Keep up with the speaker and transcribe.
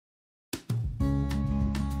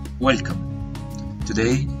Welcome.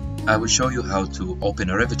 Today I will show you how to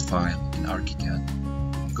open a Revit file in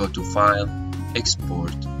Archicad. Go to File,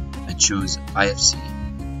 Export and choose IFC.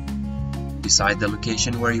 Decide the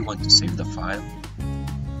location where you want to save the file.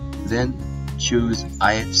 Then choose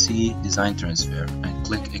IFC Design Transfer and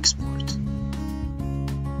click Export.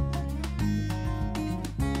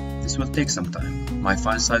 This will take some time. My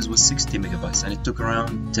file size was 60 megabytes and it took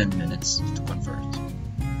around 10 minutes to convert.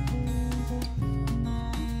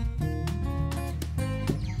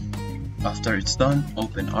 After it's done,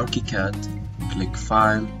 open Archicad, click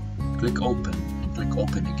File, click Open, and click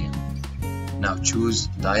Open again. Now choose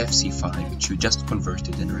the IFC file which you just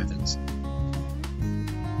converted in Revit.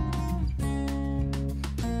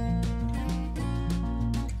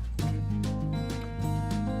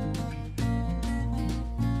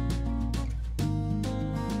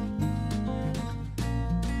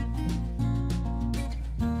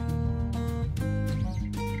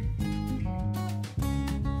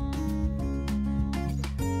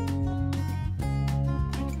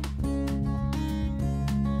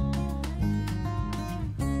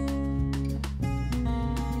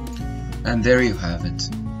 And there you have it.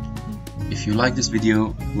 If you like this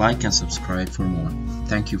video, like and subscribe for more.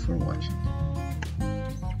 Thank you for watching.